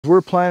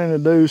We're planning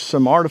to do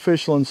some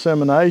artificial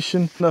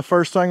insemination. The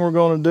first thing we're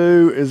going to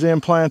do is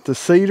implant the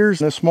CIDRs.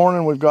 This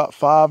morning we've got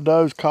 5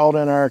 does caught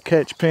in our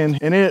catch pen,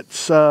 and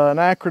it's an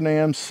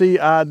acronym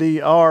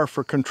CIDR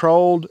for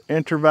Controlled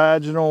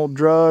Intravaginal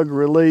Drug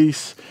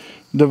Release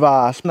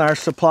Device. And our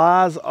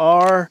supplies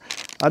are,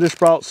 I just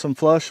brought some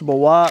flushable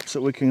wipes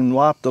that we can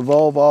wipe the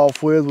vulva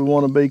off with. We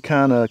want to be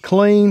kind of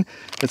clean.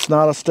 It's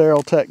not a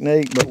sterile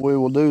technique, but we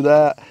will do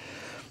that.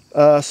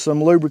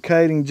 Some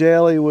lubricating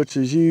jelly, which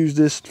is used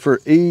just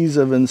for ease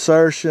of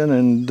insertion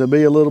and to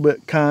be a little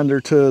bit kinder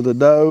to the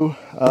doe.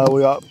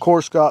 We of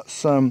course got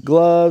some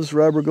gloves,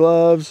 rubber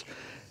gloves,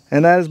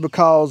 and that is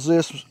because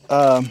these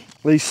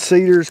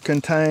CIDRs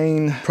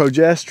contain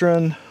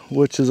progesterone,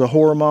 which is a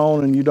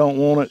hormone, and you don't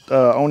want it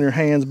on your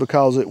hands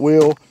because it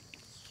will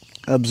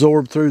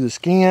absorb through the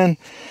skin.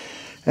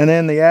 And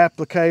then the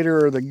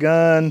applicator or the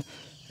gun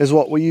is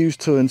what we use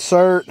to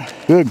insert.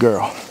 Good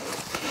girl.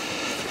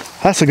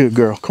 That's a good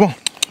girl. Come on.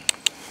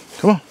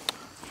 Come on.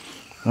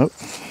 Oh.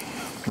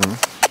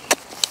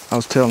 I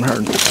was telling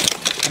her,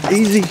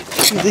 easy,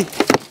 easy.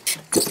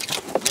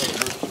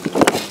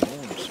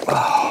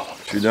 Oh.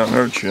 She doesn't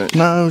hurt you.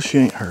 No, she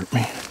ain't hurt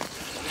me.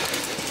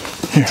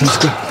 Here, let's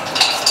go.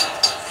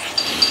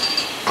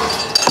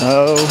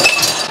 Oh.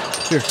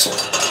 Here. Here.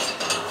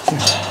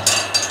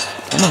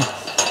 Come on.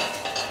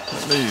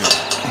 Let me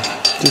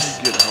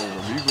just get a hold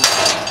of you.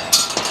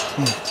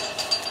 Come on.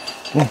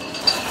 Come on.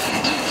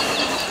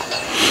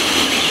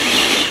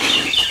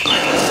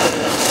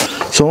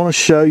 So I want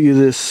to show you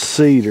this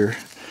CIDR.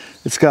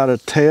 It's got a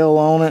tail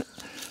on it.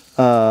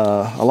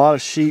 A lot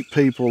of sheep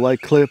people, they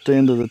clip the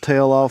end of the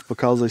tail off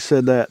because they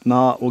said that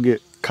knot will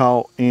get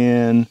caught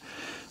in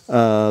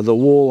the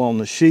wool on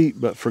the sheep,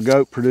 but for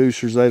goat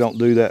producers they don't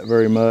do that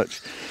very much.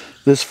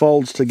 This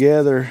folds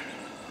together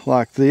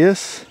like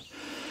this,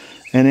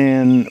 and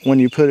then when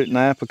you put it in the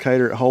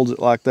applicator, it holds it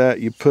like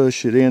that. You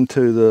push it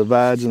into the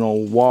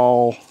vaginal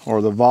wall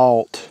or the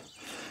vault,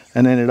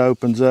 and then it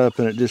opens up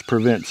and it just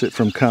prevents it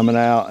from coming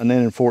out, and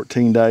then in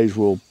 14 days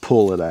we'll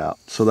pull it out.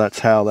 So that's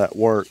how that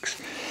works.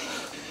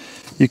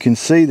 You can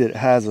see that it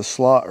has a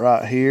slot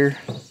right here.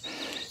 You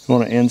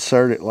want to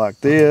insert it like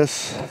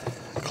this,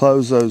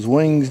 close those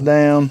wings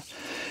down,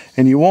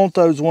 and you want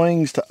those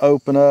wings to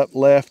open up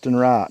left and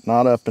right,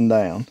 not up and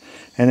down.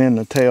 And then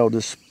the tail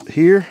just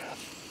here.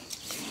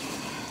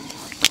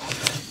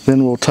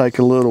 Then we'll take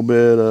a little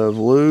bit of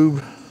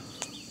lube.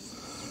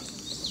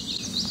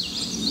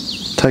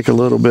 Take a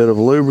little bit of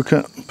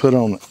lubricant, put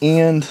on the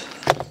end.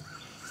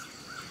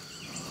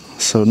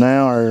 So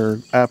now our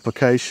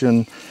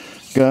application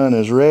gun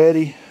is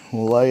ready.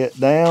 We'll lay it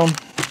down.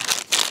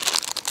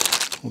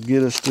 We'll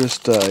get us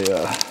just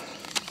a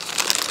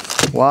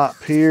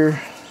wipe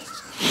here.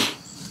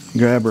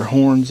 Grab her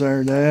horns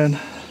there, Dad.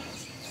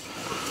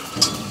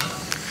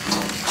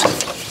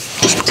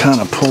 Just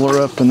kind of pull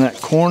her up in that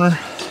corner.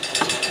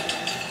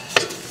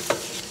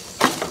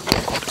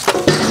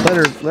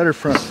 Let her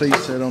front feet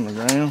sit on the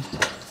ground.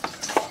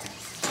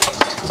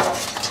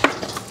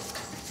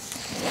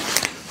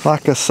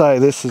 Like I say,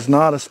 this is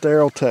not a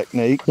sterile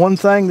technique. One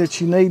thing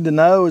that you need to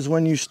know is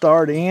when you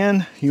start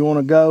in, you want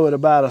to go at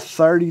about a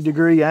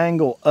 30-degree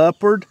angle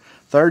upward,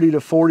 30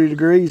 to 40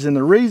 degrees. And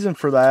the reason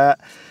for that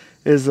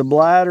is the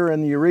bladder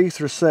and the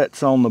urethra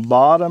sets on the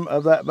bottom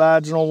of that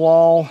vaginal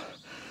wall,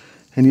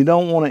 and you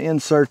don't want to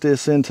insert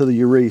this into the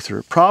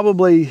urethra.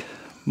 Probably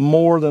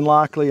more than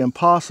likely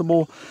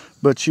impossible,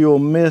 but you'll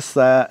miss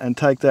that and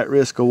take that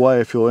risk away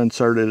if you'll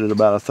insert it at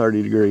about a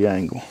 30-degree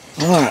angle.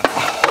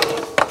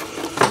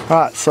 All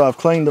right, so I've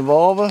cleaned the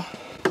vulva,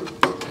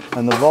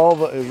 and the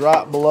vulva is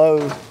right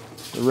below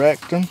the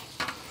rectum.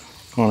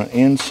 I'm going to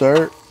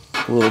insert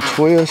a little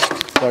twist,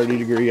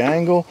 30-degree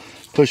angle,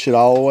 push it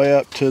all the way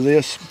up to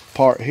this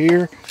part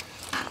here,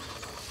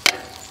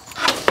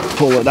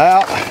 pull it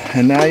out,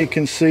 and now you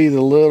can see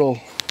the little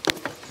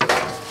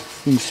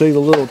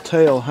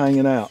tail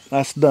hanging out.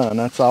 That's done.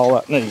 That's all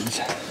that needs.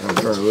 Turn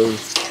her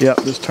loose.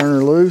 Yep, just turn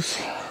her loose,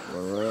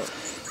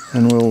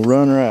 and we'll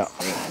run her out.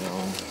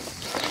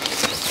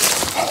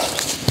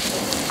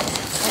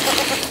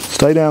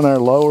 Stay down there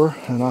lower,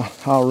 and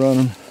I'll run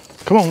them.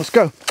 Come on, let's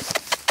go.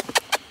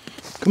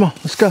 Come on,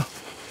 let's go.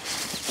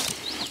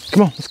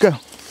 Come on, let's go.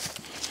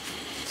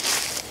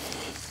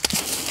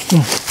 Come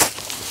on.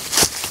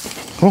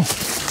 Come on.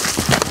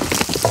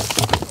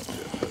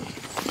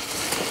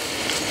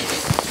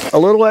 A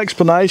little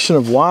explanation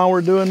of why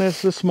we're doing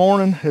this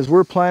morning is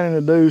we're planning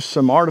to do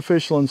some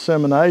artificial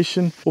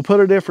insemination. We'll put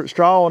a different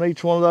straw on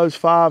each one of those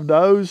 5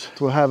 does.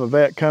 We'll have a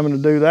vet coming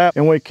to do that,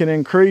 and we can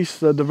increase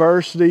the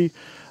diversity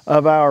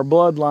of our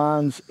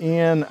bloodlines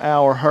in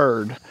our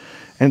herd.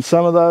 And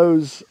some of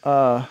those,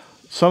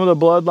 some of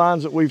the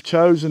bloodlines that we've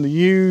chosen to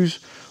use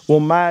will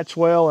match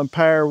well and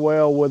pair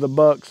well with the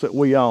bucks that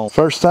we own.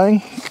 First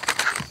thing,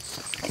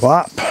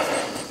 wipe,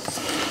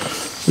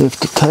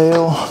 lift the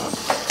tail,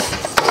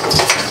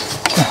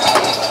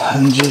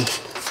 and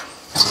just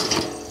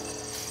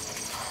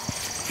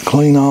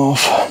clean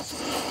off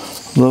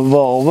the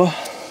vulva.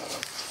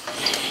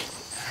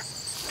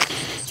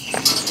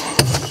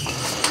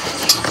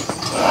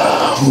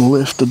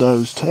 Lift the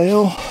doe's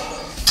tail.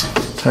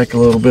 Take a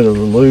little bit of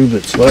the lube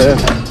that's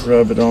left,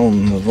 rub it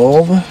on the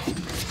vulva.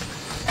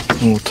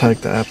 And we'll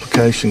take the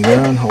application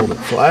gun, hold it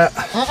flat.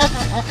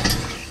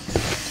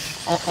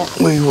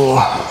 We will,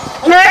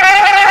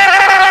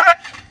 I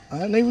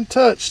hadn't even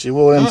touched you.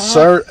 We'll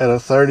insert at a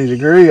 30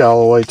 degree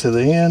all the way to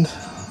the end.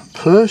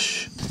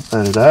 Push,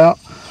 let it out.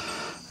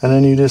 And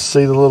then you just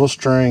see the little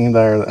string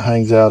there that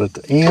hangs out at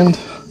the end.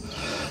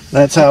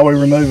 That's how we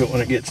remove it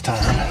when it gets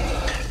time.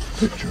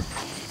 Picture.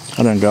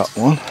 I done got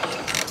one.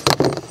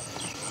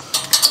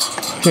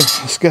 Here,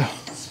 let's go.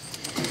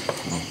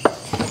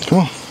 Come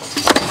on.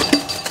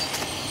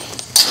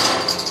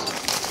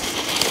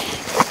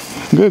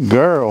 Good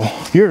girl.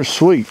 You're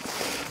sweet.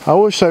 I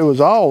wish they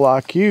was all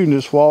like you and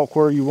just walk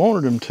where you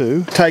wanted them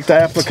to. Take the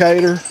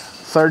applicator,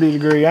 30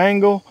 degree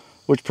angle,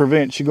 which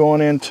prevents you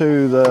going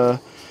into the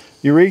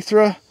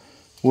urethra.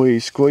 We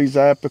squeeze the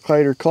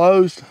applicator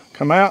closed,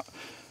 come out,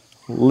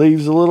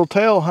 leaves a little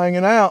tail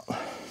hanging out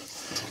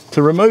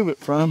to remove it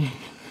from.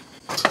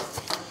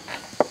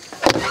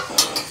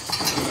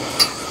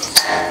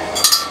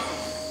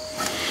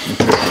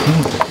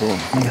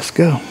 Let's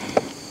go.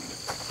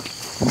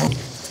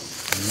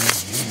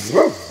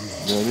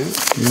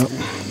 Yep.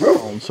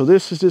 So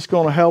this is just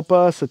going to help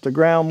us at the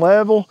ground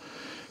level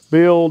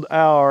build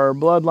our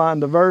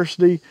bloodline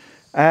diversity,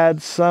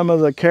 add some of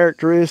the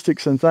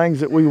characteristics and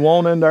things that we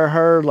want in our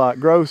herd, like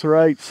growth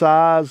rate,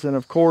 size, and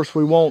of course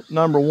we want,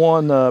 number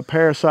one,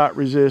 parasite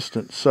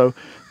resistance. So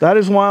that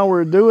is why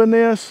we're doing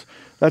this.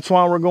 That's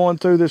why we're going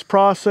through this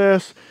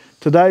process.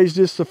 Today's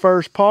just the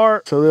first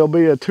part, so there'll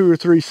be a 2 or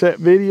 3 set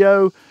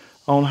video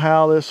on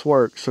how this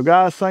works. So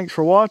guys, thanks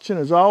for watching.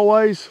 As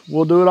always,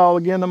 we'll do it all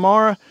again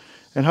tomorrow,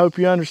 and hope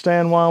you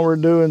understand why we're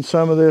doing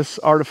some of this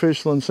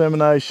artificial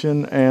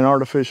insemination and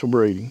artificial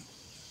breeding.